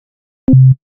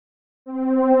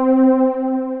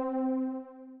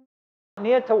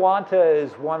Neatahwanta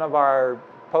is one of our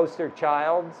poster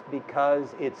childs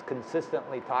because it's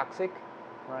consistently toxic,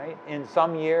 right? In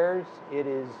some years it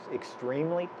is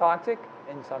extremely toxic,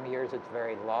 in some years it's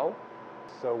very low.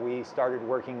 So we started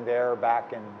working there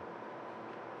back in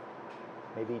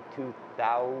maybe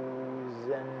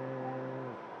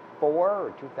 2004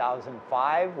 or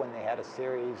 2005 when they had a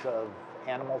series of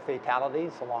animal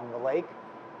fatalities along the lake.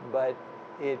 But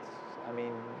it's, I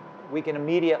mean, we can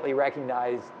immediately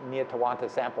recognize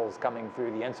Neatahwanta samples coming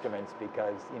through the instruments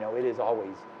because, you know, it is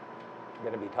always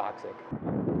going to be toxic.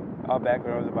 Back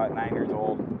when I was about 9 years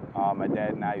old, my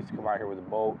dad and I used to come out here with a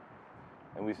boat,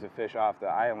 and we used to fish off the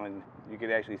island. You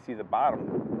could actually see the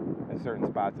bottom in certain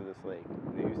spots of this lake.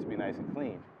 And it used to be nice and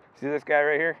clean. See this guy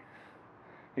right here?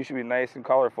 He should be nice and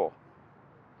colorful.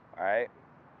 All right?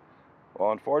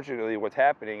 Well, unfortunately, what's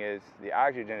happening is the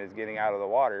oxygen is getting out of the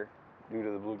water due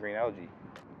to the blue-green algae.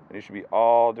 And it should be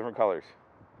all different colors,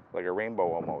 like a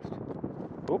rainbow almost.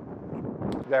 Oop.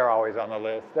 They're always on the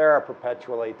list. They're a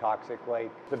perpetually toxic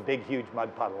lake. It's a big, huge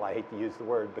mud puddle. I hate to use the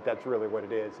word, but that's really what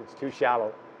it is. It's too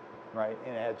shallow, right?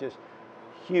 And it has just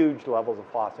huge levels of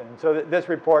phosphine. And so this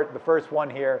report, the first one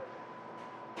here,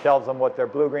 tells them what their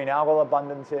blue-green algal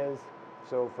abundance is.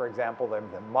 So for example, the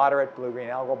moderate blue-green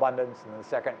algal abundance, and the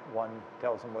second one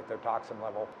tells them what their toxin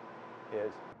level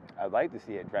is. I'd like to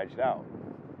see it dredged out,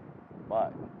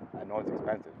 but I know it's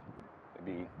expensive. It'd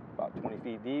be about 20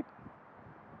 feet deep,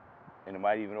 and it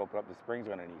might even open up the springs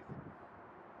underneath.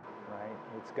 Right?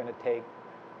 It's going to take,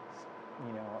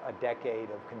 you know, a decade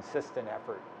of consistent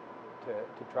effort to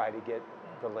try to get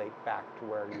the lake back to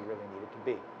where you really need it to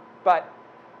be. But,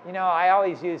 you know, I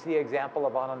always use the example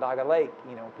of Onondaga Lake.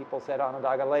 You know, people said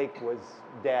Onondaga Lake was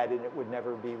dead and it would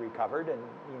never be recovered, and,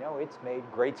 you know, it's made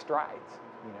great strides.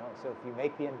 You know, so if you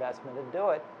make the investment and do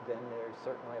it, then there's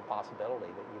certainly a possibility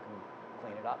that you can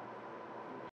clean it up.